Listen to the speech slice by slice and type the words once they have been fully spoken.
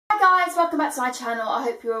Hi guys, welcome back to my channel. I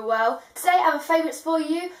hope you're all well. Today I have favourites for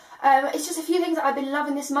you. It's just a few things that I've been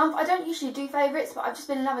loving this month. I don't usually do favourites, but I've just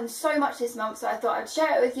been loving so much this month, so I thought I'd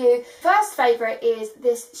share it with you. First favourite is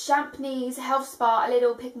this Champneys Health Spa, a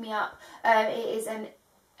little pick-me-up. It is a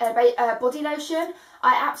body lotion.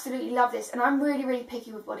 I absolutely love this, and I'm really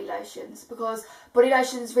picky with body lotions because body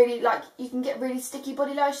lotions really, like, you can get really sticky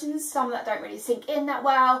body lotions, some that don't really sink in that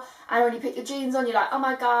well, and when you put your jeans on you're like, oh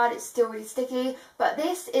my god, it's still really sticky. But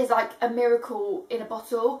this is like a miracle in a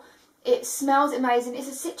bottle. It smells amazing. It's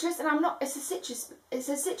a citrus, and it's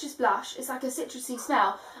a citrus blush. It's like a citrusy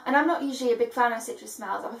smell, and I'm not usually a big fan of citrus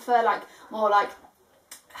smells. I prefer like more like,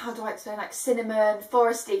 how do I explain, like cinnamon,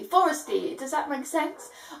 foresty. Does that make sense?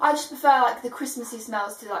 I just prefer like the Christmassy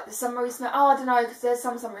smells to like the summery smell. Oh, I don't know, because there's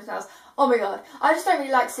some summery smells. Oh my god, I just don't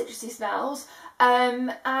really like citrusy smells.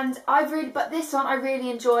 But this one I really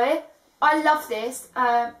enjoy. I love this.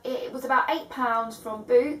 It was about £8 from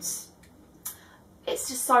Boots. It's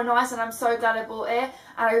just so nice, and I'm so glad I bought it,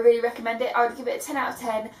 and I really recommend it. I would give it a 10 out of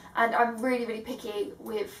 10, and I'm really picky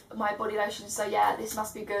with my body lotion, so yeah, this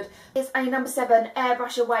must be good. It's a number 7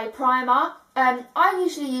 Airbrush Away primer. I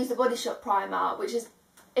usually use the Body Shop primer, which is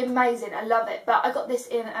amazing. I love it, but I got this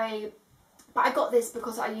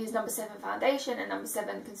because I use number 7 foundation and number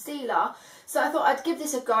 7 concealer, so I thought I'd give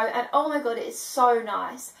this a go, and oh my god, it is so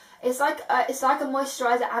nice. It's like a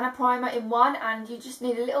moisturiser and a primer in one, and you just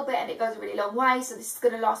need a little bit and it goes a really long way, so this is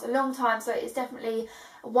going to last a long time, so it's definitely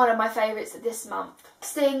one of my favourites this month.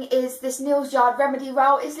 Next thing is this Neal's Yard Remedy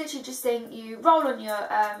Roll. It's literally just thing you roll on your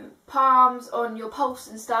palms, on your pulse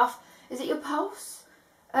and stuff. Is it your pulse?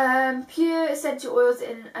 Pure essential oils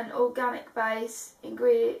in an organic base,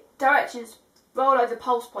 ingredient, directions, roll over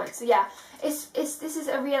pulse points. So yeah, this is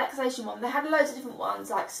a relaxation one. They had loads of different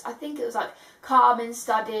ones, like I think it was like calming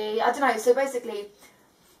study, I don't know. So basically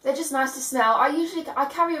they're just nice to smell. I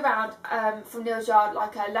carry around from Neal's Yard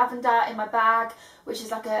like a lavender in my bag, which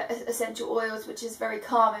is like a essential oils, which is very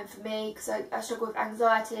calming for me because I struggle with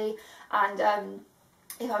anxiety, and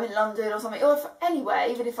if I'm in London or something, or anywhere,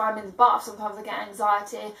 even if I'm in the bath, sometimes I get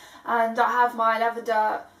anxiety, and I have my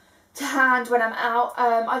lavender to hand when I'm out.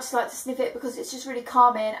 I just like to sniff it because it's just really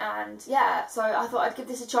calming, and yeah, so I thought I'd give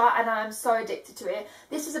this a try, and I'm so addicted to it.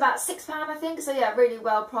 This was about £6 I think, so yeah, really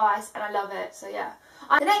well priced, and I love it, so yeah.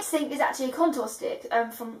 The next thing is actually a contour stick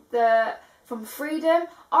from Freedom.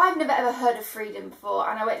 I've never ever heard of Freedom before,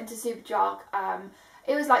 and I went into Superdrug.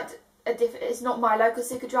 It was like it's not my local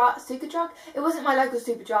Superdrug. It wasn't my local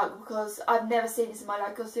Superdrug because I've never seen this in my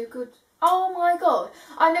local Superdrug. Oh my god,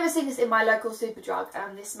 I've never seen this in my local Superdrug,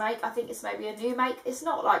 this make. I think it's maybe a new make. It's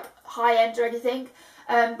not like high end or anything,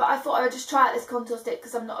 but I thought I would just try out this contour stick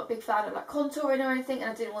because I'm not a big fan of like contouring or anything,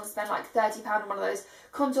 and I didn't want to spend like £30 on one of those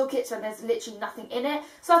contour kits when there's literally nothing in it.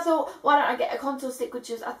 So I thought, why don't I get a contour stick,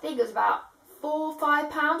 which is, I think it was about £4 or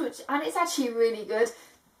 £5, and it's actually really good.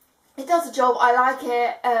 It does the job. I like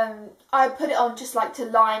it. I put it on just like to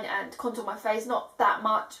line and contour my face, not that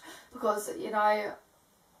much because, you know,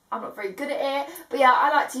 I'm not very good at it, but yeah, I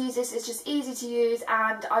like to use this. It's just easy to use,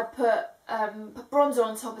 and I put bronzer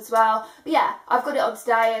on top as well. But yeah, I've got it on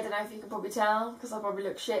today. I don't know if you can probably tell because I probably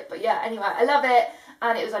look shit, but yeah, anyway, I love it,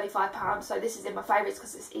 and it was only £5, so this is in my favourites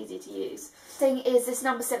because it's easy to use. Thing is this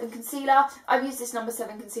number 7 concealer. I've used this number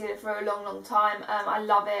 7 concealer for a long time. I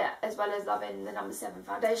love it, as well as loving the number 7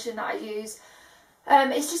 foundation that I use.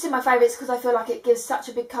 It's just in my favourites because I feel like it gives such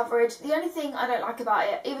a big coverage. The only thing I don't like about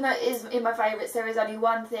it, even though it is in my favourites, there is only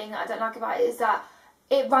one thing I don't like about it, is that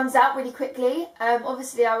it runs out really quickly.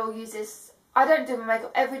 Obviously I will use this, I don't do my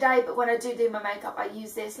makeup every day, but when I do my makeup I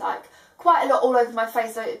use this like quite a lot all over my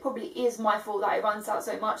face, so it probably is my fault that it runs out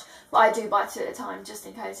so much, but I do buy 2 at a time just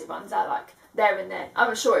in case it runs out like there and then.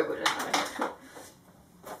 I'm sure it wouldn't.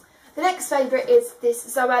 The next favourite is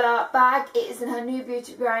this Zoella bag. It is in her new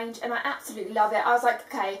beauty range, and I absolutely love it. I was like,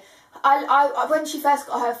 okay, when she first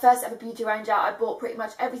got her first ever beauty range out, I bought pretty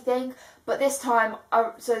much everything. But this time,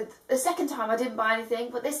 so the second time I didn't buy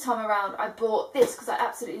anything, but this time around I bought this because I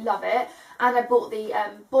absolutely love it. And I bought the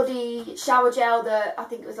body shower gel, I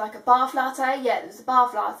think it was like a bath latte. Yeah, it was a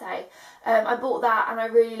bath latte. I bought that and I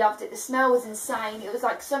really loved it. The smell was insane. It was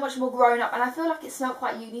like so much more grown up, and I feel like it smelled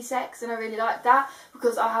quite unisex, and I really liked that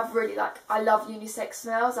because I love unisex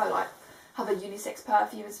smells. I like have a unisex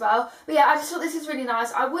perfume as well. But yeah, I just thought this is really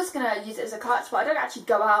nice. I was going to use it as a clutch, but I don't actually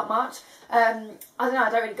go out much. I don't know, I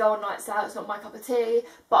don't really go on nights out, it's not my cup of tea,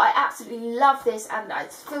 but I absolutely love this, and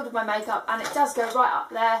it's filled with my makeup, and it does go right up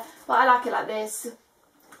there, but I like it like this.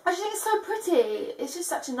 I just think it's so pretty. It's just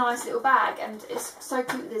such a nice little bag, and it's so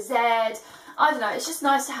cute with the Z. I don't know, it's just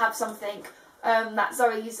nice to have something that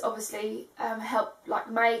Zoe's obviously helped like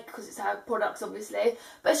make, because it's her products obviously.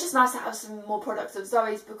 But it's just nice to have some more products of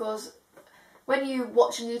Zoe's, because when you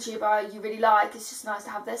watch a YouTuber you really like, it's just nice to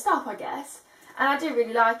have their stuff, I guess. And I do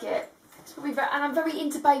really like it. It's probably and I'm very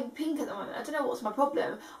into baby pink at the moment. I don't know what's my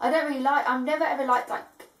problem. I've never ever liked like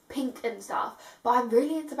pink and stuff, but I'm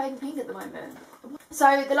really into baby pink at the moment.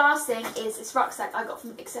 So the last thing is this rucksack I got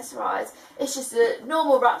from Accessorize. It's just a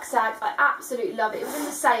normal rucksack. I absolutely love it. It was in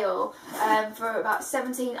the sale for about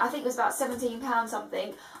 17, I think it was about £17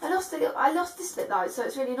 something. I lost this bit though, so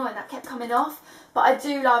it's really annoying. That kept coming off, but I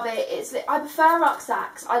do love it. I prefer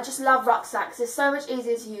rucksacks. I just love rucksacks. They're so much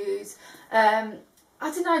easier to use. I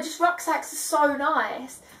don't know, just rucksacks are so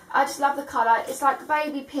nice. I just love the colour. It's like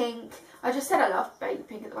baby pink. I just said I love baby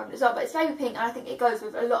pink at the moment as well, but it's baby pink and I think it goes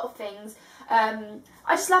with a lot of things. I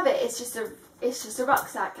just love it. It's just a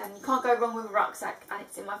rucksack, and you can't go wrong with a rucksack, and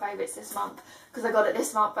it's in my favourites this month because I got it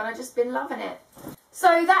this month and I've just been loving it. So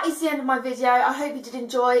that is the end of my video. I hope you did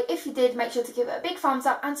enjoy. If you did, make sure to give it a big thumbs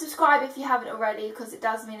up and subscribe if you haven't already, because it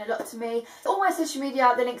does mean a lot to me. All my social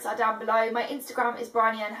media, the links are down below. My Instagram is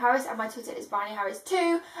bryonyanneharris and my Twitter is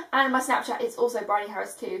bryonyanneharris2, and my Snapchat is also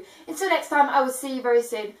bryonyanneharris2. Until next time, I will see you very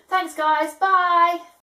soon. Thanks guys, bye!